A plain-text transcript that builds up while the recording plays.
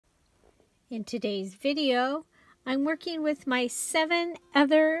In today's video, I'm working with my 7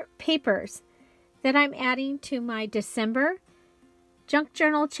 other papers that I'm adding to my December Junk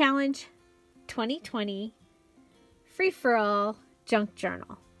Journal Challenge 2020 Free-for-All Junk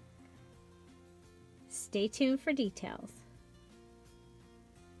Journal. Stay tuned for details.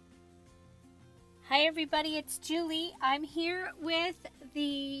 Hi everybody, it's Julie. I'm here with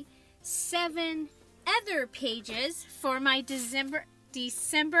the 7 other pages for my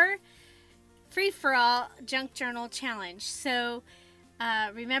December Free-for-All Junk Journal Challenge. So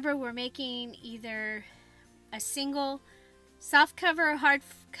remember, we're making either a single softcover or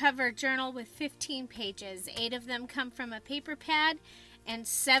hardcover journal with 15 pages. 8 of them come from a paper pad and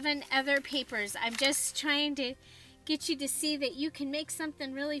 7 other papers. I'm just trying to get you to see that you can make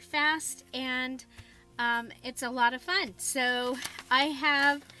something really fast, and it's a lot of fun. So I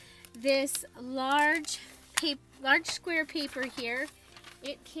have this large square paper here.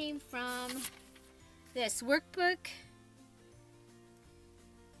 It came from this workbook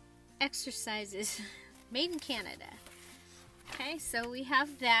exercises made in Canada. Okay, so we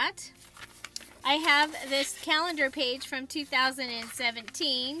have that. I have this calendar page from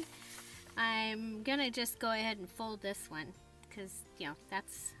 2017. I'm gonna just go ahead and fold this one because, you know,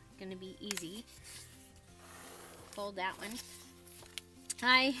 that's gonna be easy. Fold that one.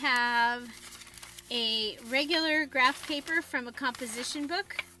 I have a regular graph paper from a composition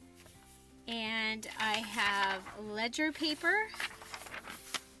book, and I have ledger paper,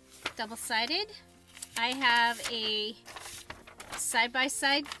 double-sided. I have a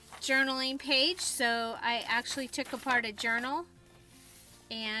side-by-side journaling page, so I actually took apart a journal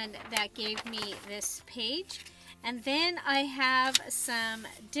and that gave me this page. And then I have some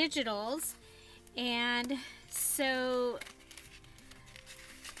digitals, and so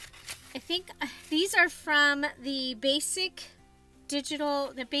I think these are from the basic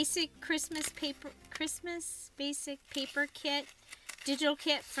Christmas basic paper kit, digital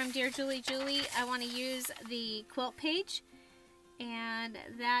kit from Dearjuliejulie. I want to use the quilt page, and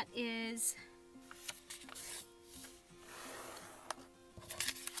that is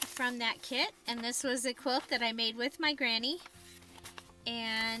from that kit. And this was a quilt that I made with my granny,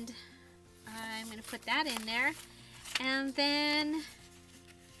 and I'm going to put that in there. And then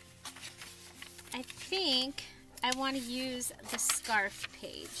I think I want to use the scarf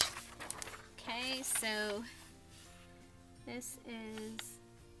page. Okay, so this is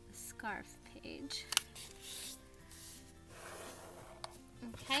the scarf page.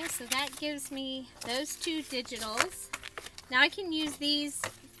 Okay, so that gives me those 2 digitals. Now I can use these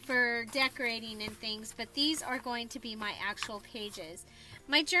for decorating and things, but these are going to be my actual pages.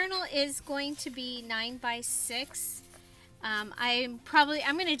 My journal is going to be 9 by 6. I'm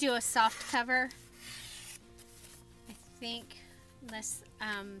going to do a soft cover, I think, unless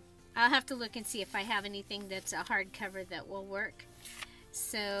I'll have to look and see if I have anything that's a hard cover that will work.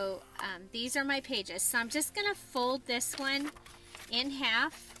 So these are my pages. So I'm just going to fold this one in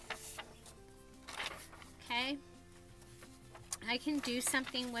half. Okay, I can do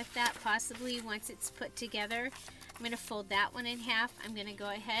something with that possibly once it's put together. I'm going to fold that one in half. I'm going to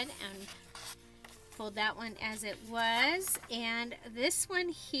go ahead and fold that one as it was, and this one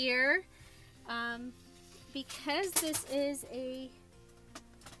here, because this is a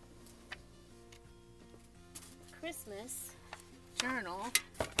Christmas journal,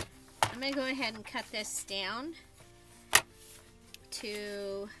 I'm going to go ahead and cut this down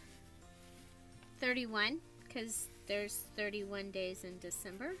to 31 because there's 31 days in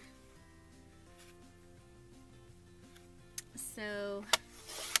December. So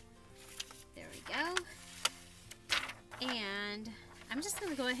there we go. And I'm just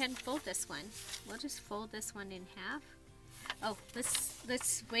going to go ahead and fold this one. We'll just fold this one in half. Oh,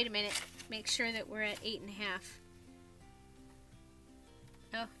 let's wait a minute. Make sure that we're at 8.5.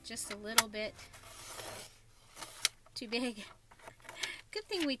 Oh, just a little bit too big. Good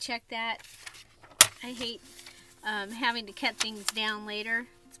thing we checked that. I hate having to cut things down later.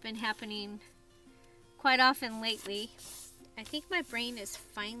 It's been happening quite often lately. I think my brain is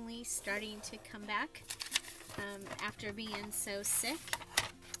finally starting to come back after being so sick.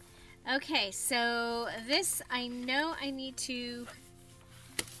 Okay, so this, I know I need to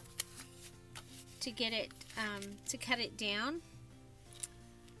get it, to cut it down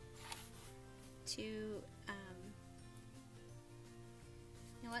to, you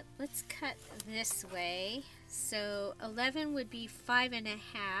know what, let's cut this way. So 11 would be 5.5.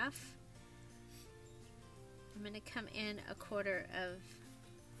 I'm going to come in 1/4 of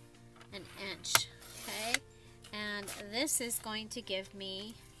an inch, okay? And this is going to give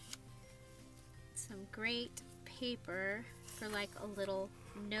me some great paper for like a little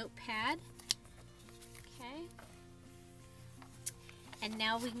notepad. Okay. And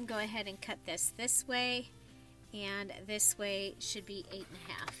now we can go ahead and cut this way, and this way should be 8.5.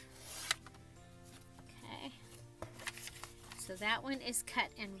 Okay. So that one is cut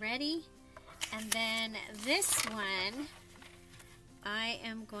and ready. And then this one, I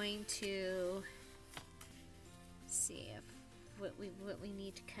am going to see if what we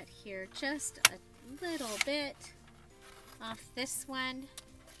need to cut here, just a little bit off this one,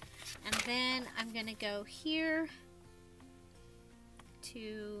 and then I'm going to go here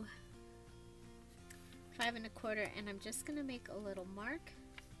to 5 1/4, and I'm just going to make a little mark.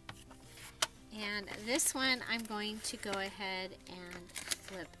 And this one I'm going to go ahead and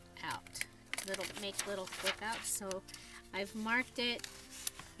flip out, make little flip outs. So I've marked it,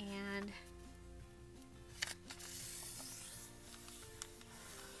 and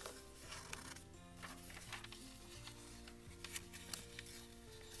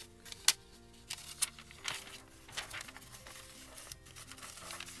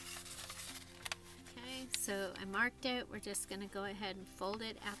so I marked it. We're just going to go ahead and fold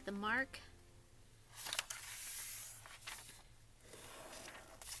it at the mark.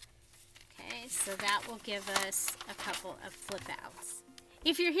 Okay, so that will give us a couple of flip outs.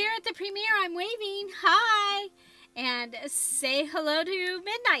 If you're here at the premiere, I'm waving. Hi! And say hello to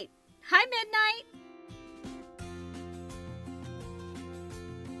Midnight. Hi, Midnight!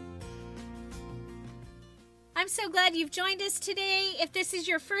 I'm so glad you've joined us today. If this is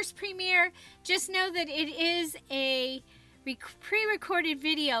your first premiere, just know that it is a pre-recorded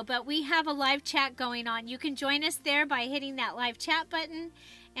video, but we have a live chat going on. You can join us there by hitting that live chat button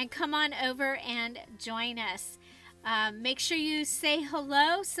and come on over and join us. Make sure you say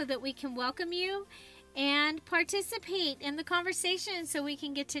hello so that we can welcome you and participate in the conversation so we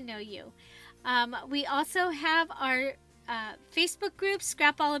can get to know you. We also have our Facebook group,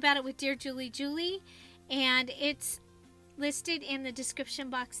 Scrap All About It with Dearjuliejulie. And it's listed in the description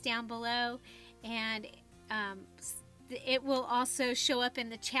box down below, and it will also show up in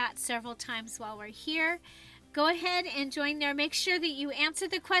the chat several times while we're here. Go ahead and join there. Make sure that you answer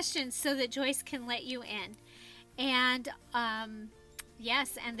the questions so that Joyce can let you in. And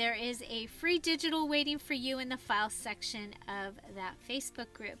yes, and there is a free digital waiting for you in the file section of that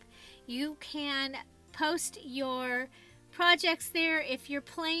Facebook group. You can post your projects there. If you're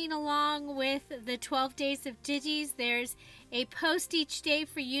playing along with the 12 days of digis, there's a post each day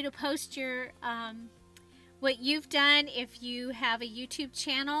for you to post your what you've done. If you have a YouTube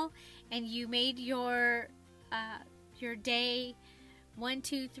channel and you made your day 1,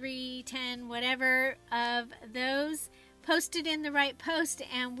 2, 3, 10, whatever of those, post it in the right post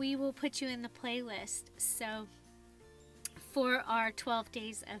and we will put you in the playlist. So for our 12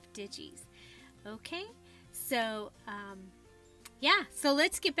 days of digis. Okay? So, yeah, so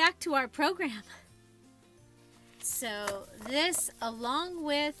let's get back to our program. So this, along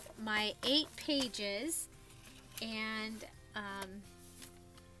with my 8 pages, and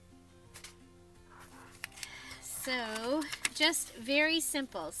so just very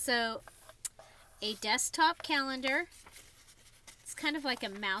simple. So a desktop calendar. It's kind of like a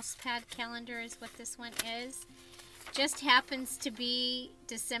mouse pad calendar is what this one is. Just happens to be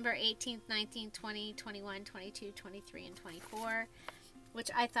December 18th, 19th, 20, 21, 22, 23, and 24,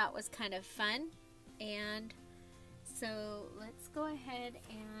 which I thought was kind of fun. And so let's go ahead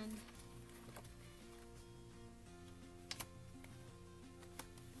and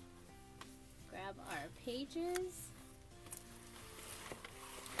grab our pages.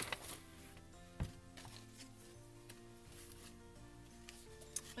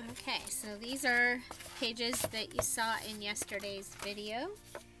 Okay, so these are pages that you saw in yesterday's video.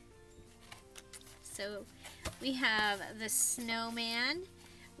 So we have the snowman.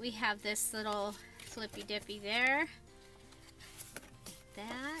 We have this little flippy dippy there.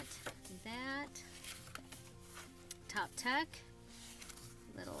 That. Top tuck.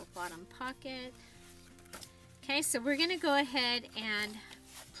 Little bottom pocket. Okay, so we're going to go ahead and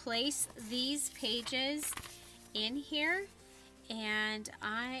place these pages in here. And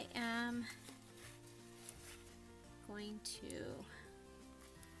I am going to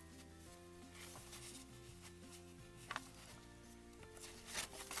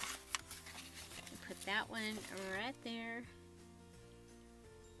put that one right there.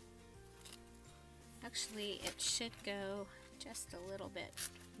 Actually, it should go just a little bit,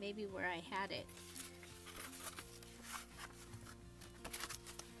 maybe where I had it.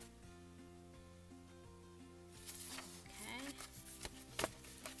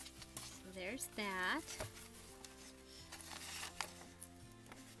 There's that.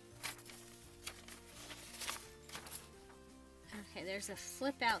 Okay, there's a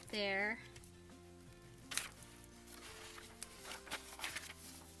flip out there.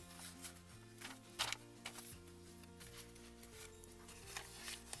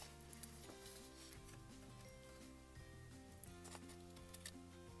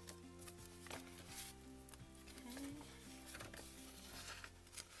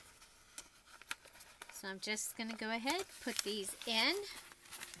 I'm just going to go ahead, put these in.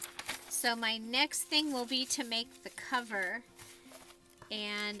 So my next thing will be to make the cover.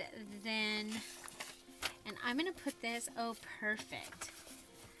 And I'm going to put this, oh, perfect.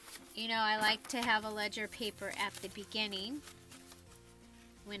 You know, I like to have a ledger paper at the beginning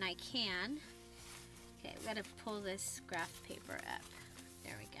when I can. Okay, I've got to pull this graph paper up.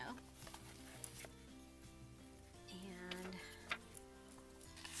 There we go. And,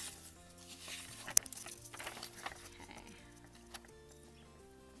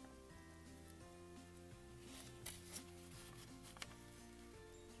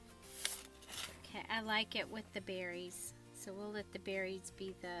 okay, I like it with the berries. So we'll let the berries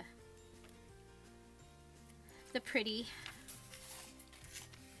be the pretty.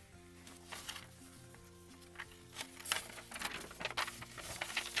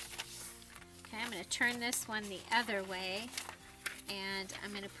 Okay, I'm going to turn this one the other way, and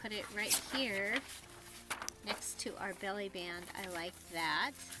I'm going to put it right here next to our belly band. I like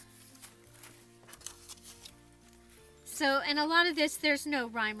that. So, and a lot of this, there's no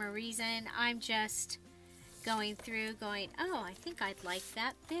rhyme or reason. I'm just going through going, oh, I think I'd like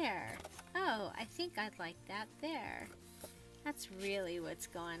that there. Oh, I think I'd like that there. That's really what's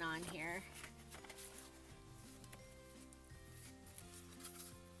going on here.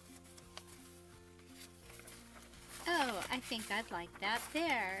 Oh, I think I'd like that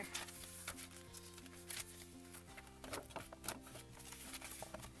there.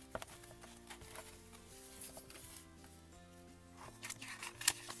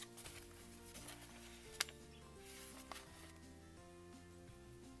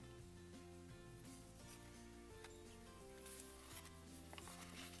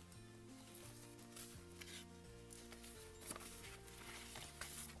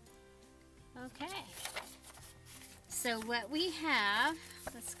 Okay, so what we have,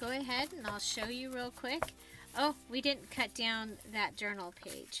 let's go ahead and I'll show you real quick. Oh, we didn't cut down that journal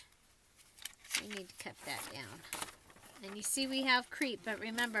page. We need to cut that down. And you see we have crepe, but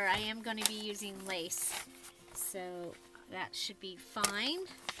remember I am going to be using lace. So that should be fine.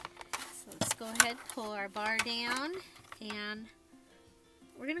 So let's go ahead, pull our bar down, and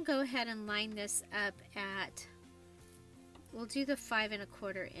we're going to go ahead and line this up at, we'll do the 5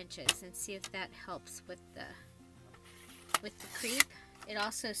 1/4 inches and see if that helps with the creep. It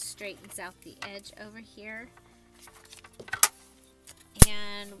also straightens out the edge over here.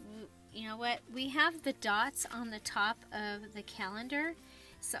 And you know what? We have the dots on the top of the calendar.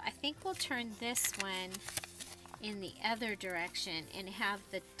 So I think we'll turn this one in the other direction and have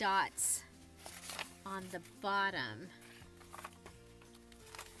the dots on the bottom.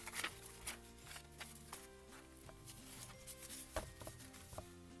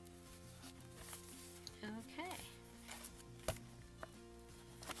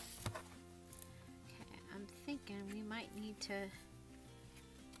 We might need to,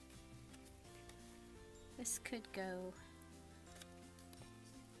 this could go,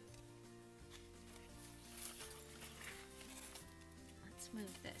 let's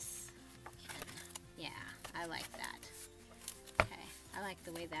move this. Yeah, I like that. Okay, I like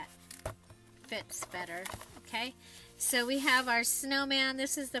the way that fits better. Okay, so we have our snowman.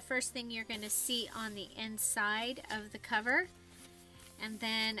 This is the first thing you're going to see on the inside of the cover. And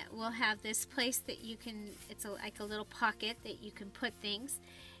then we'll have this place that you can, it's like a little pocket that you can put things.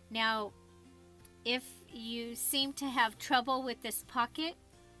 Now, if you seem to have trouble with this pocket,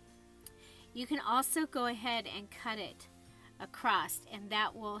 you can also go ahead and cut it across, and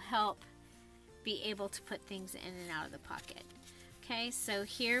that will help be able to put things in and out of the pocket. Okay, so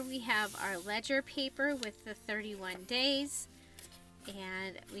here we have our ledger paper with the 31 days.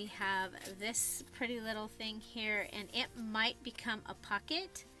 And we have this pretty little thing here, and it might become a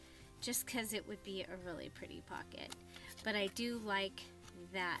pocket just because it would be a really pretty pocket. But I do like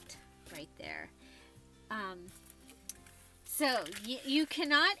that right there. So you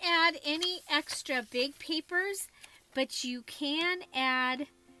cannot add any extra big papers, but you can add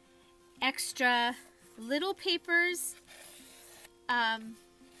extra little papers, and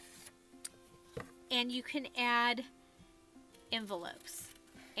you can add envelopes,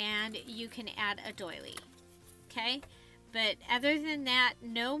 and you can add a doily. Okay, but other than that,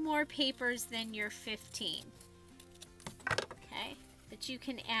 no more papers than your 15. Okay, but you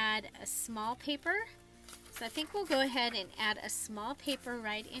can add a small paper. So I think we'll go ahead and add a small paper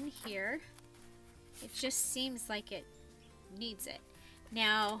right in here. It just seems like it needs it.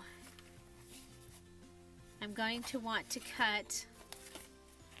 Now I'm going to want to cut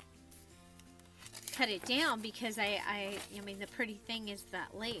it down because I mean the pretty thing is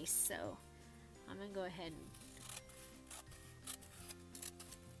that lace, so I'm gonna go ahead and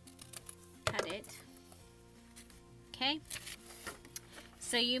cut it. Okay,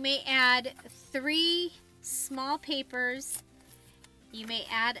 so you may add 3 small papers. You may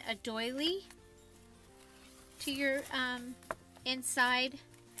add a doily to your inside.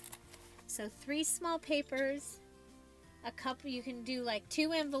 So 3 small papers, a couple, you can do like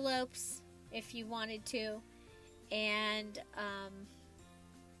 2 envelopes if you wanted to, and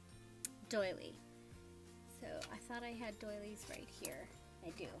doily. So I thought I had doilies right here.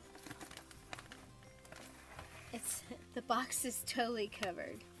 I do. It's the box is totally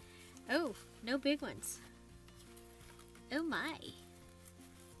covered. Oh, no big ones. Oh my.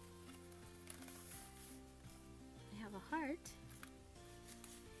 I have a heart.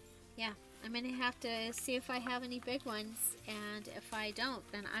 Yeah, I'm going to have to see if I have any big ones, and if I don't,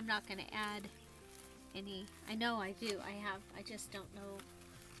 then I'm not going to add any. I know I do. I just don't know.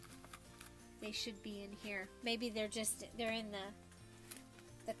 They should be in here. Maybe they're in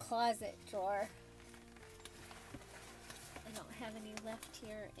the closet drawer. I don't have any left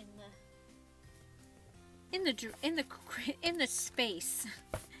here in the space,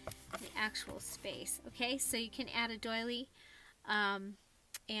 the actual space. Okay, so you can add a doily, and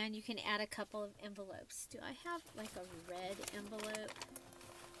you can add a couple of envelopes. Do I have like a red envelope?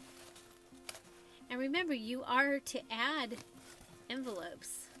 And remember, you are to add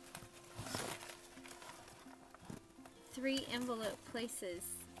envelopes. 3 envelope places,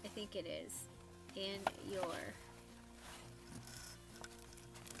 I think it is, in your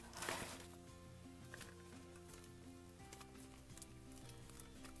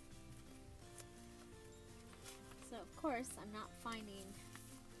So of course I'm not finding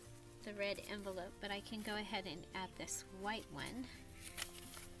the red envelope, but I can go ahead and add this white one.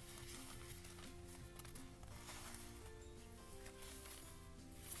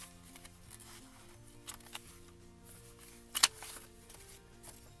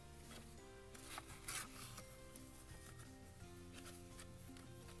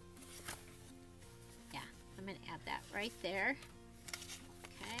 Right there.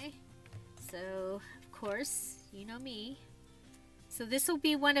 Okay, so of course, you know me. So this will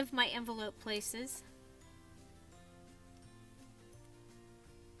be one of my envelope places.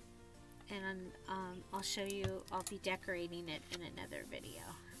 And I'll show you, I'll be decorating it in another video.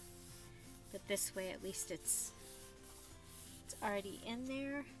 But this way at least it's already in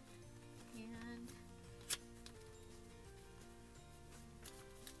there. And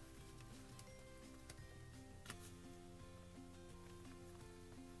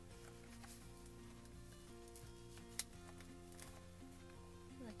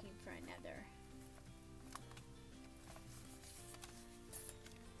for another.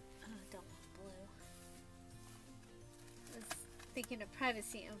 Oh, I don't want blue. I was thinking a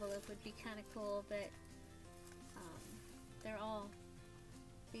privacy envelope would be kind of cool, but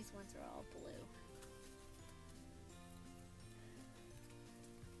these ones are all blue.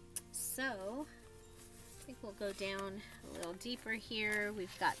 So I think we'll go down a little deeper here.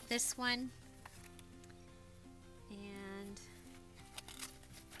 We've got this one. And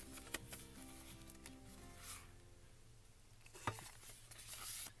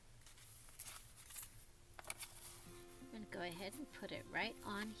go ahead and put it right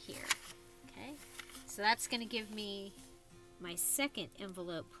on here. Okay, so that's going to give me my second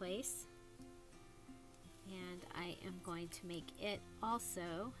envelope place, and I am going to make it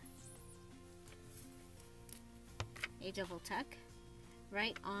also a double tuck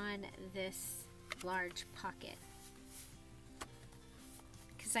right on this large pocket,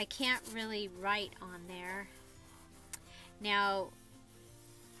 because I can't really write on there. Now,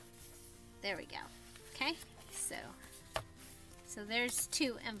 there we go. Okay, so there's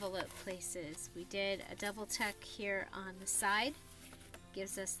 2 envelope places. We did a double tuck here on the side,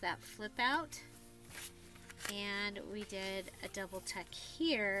 gives us that flip out, and we did a double tuck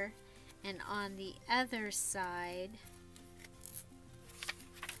here, and on the other side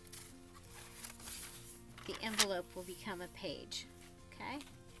the envelope will become a page.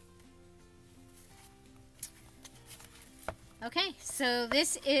 Okay, so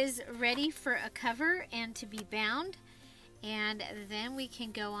this is ready for a cover and to be bound. And then we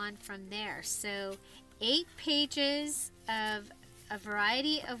can go on from there. So 8 pages of a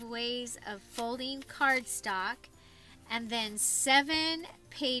variety of ways of folding cardstock, and then 7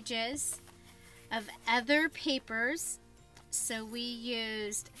 pages of other papers. So we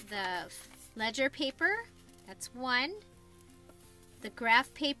used the ledger paper, that's 1. The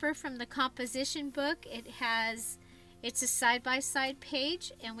graph paper from the composition book, it's a side-by-side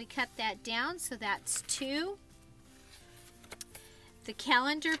page, and we cut that down, so that's 2. The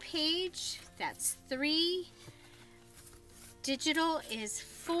calendar page, that's 3. Digital is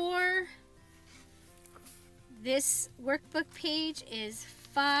 4. this workbook page is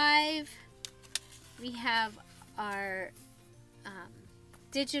 5. We have our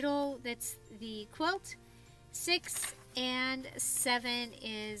digital, that's the quilt, 6, and 7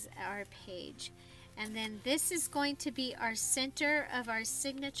 is our page. And then this is going to be our center of our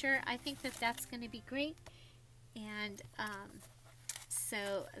signature. I think that that's going to be great. And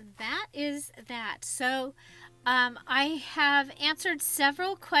so that is that. So I have answered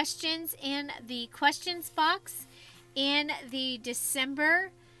several questions in the questions box in the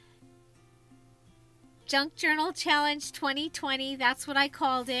December Junk Journal Challenge 2020. That's what I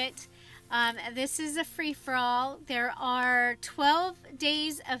called it. This is a free-for-all. There are 12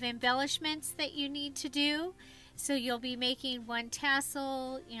 days of embellishments that you need to do. So you'll be making one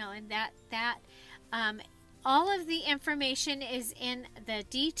tassel, you know, and that. All of the information is in the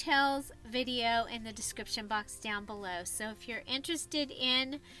details video in the description box down below. So if you're interested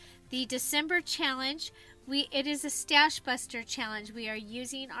in the December challenge, it is a stash buster challenge. We are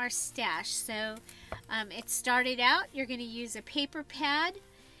using our stash. So it started out, you're going to use a paper pad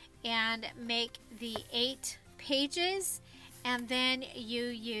and make the 8 pages, and then you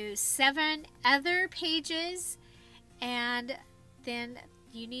use 7 other pages, and then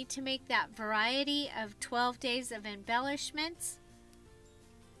you need to make that variety of 12 days of embellishments.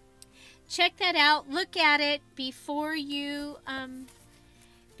 Check that out. Look at it before you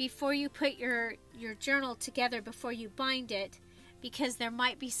put your journal together, before you bind it, because there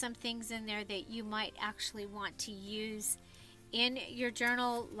might be some things in there that you might actually want to use in your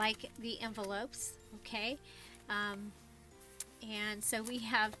journal, like the envelopes. Okay, and so we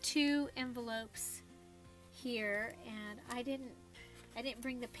have 2 envelopes here, and I didn't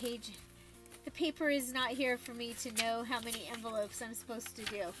bring the page. The paper is not here for me to know how many envelopes I'm supposed to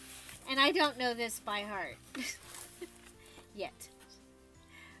do. And I don't know this by heart. Yet.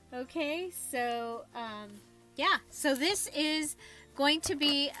 Okay, so, yeah. So this is going to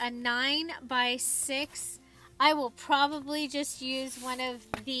be a 9 by 6. I will probably just use one of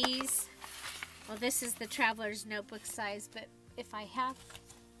these. Well, this is the Traveler's Notebook size, but if I have...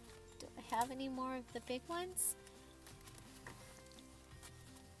 Do I have any more of the big ones?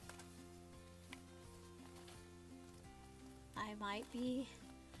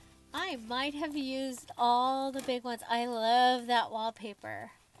 I might have used all the big ones. I love that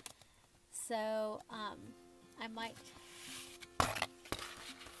wallpaper. So, I might...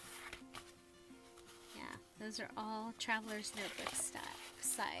 Yeah, those are all Traveler's Notebook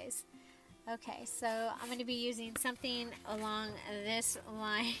size. Okay, so I'm going to be using something along this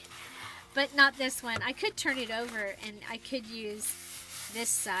line, but not this one. I could turn it over and I could use this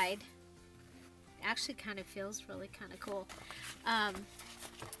side. Actually kind of feels really kind of cool.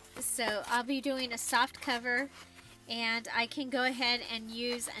 So I'll be doing a soft cover, and I can go ahead and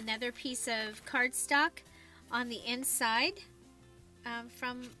use another piece of cardstock on the inside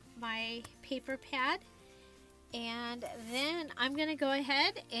from my paper pad, and then I'm going to go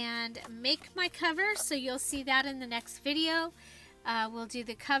ahead and make my cover. So you'll see that in the next video. We'll do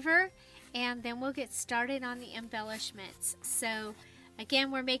the cover, and then we'll get started on the embellishments. So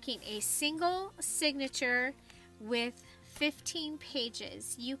again, we're making a single signature with 15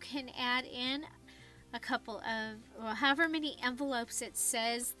 pages. You can add in a couple of, well, however many envelopes it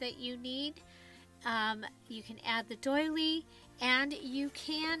says that you need. You can add the doily, and you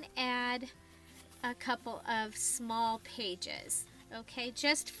can add a couple of small pages. Okay,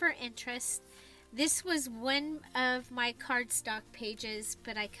 just for interest. This was one of my cardstock pages,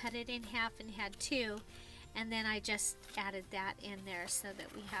 but I cut it in half and had 2. And then I just added that in there so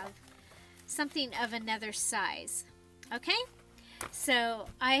that we have something of another size. Okay? So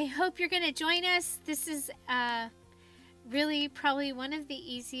I hope you're going to join us. This is really probably one of the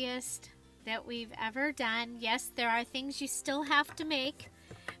easiest that we've ever done. Yes, there are things you still have to make,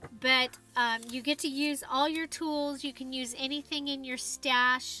 but you get to use all your tools. You can use anything in your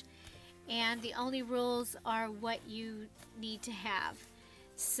stash, and the only rules are what you need to have.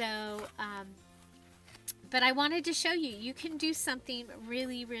 So, but I wanted to show you, you can do something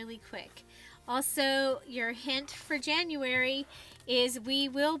really, really quick. Also, your hint for January is we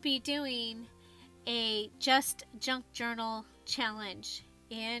will be doing a Just Junk Journal challenge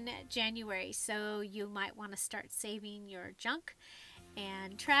in January. So you might want to start saving your junk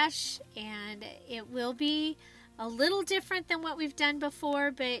and trash, and it will be a little different than what we've done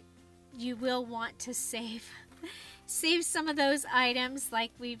before, but you will want to save some of those items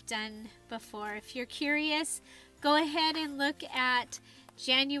like we've done before. If you're curious, go ahead and look at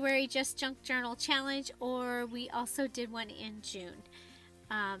January Just Junk Journal Challenge, or we also did one in June.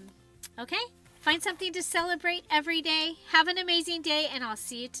 Okay, find something to celebrate every day. Have an amazing day, and I'll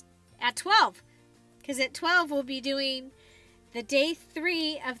see you at 12. Because at 12 we'll be doing the day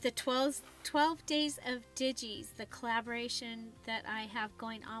 3 of the 12 Days of Digis, the collaboration that I have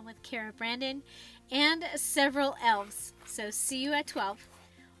going on with Kara Brandon and several elves. So see you at 12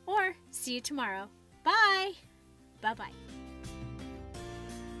 or see you tomorrow. Bye! Bye-bye.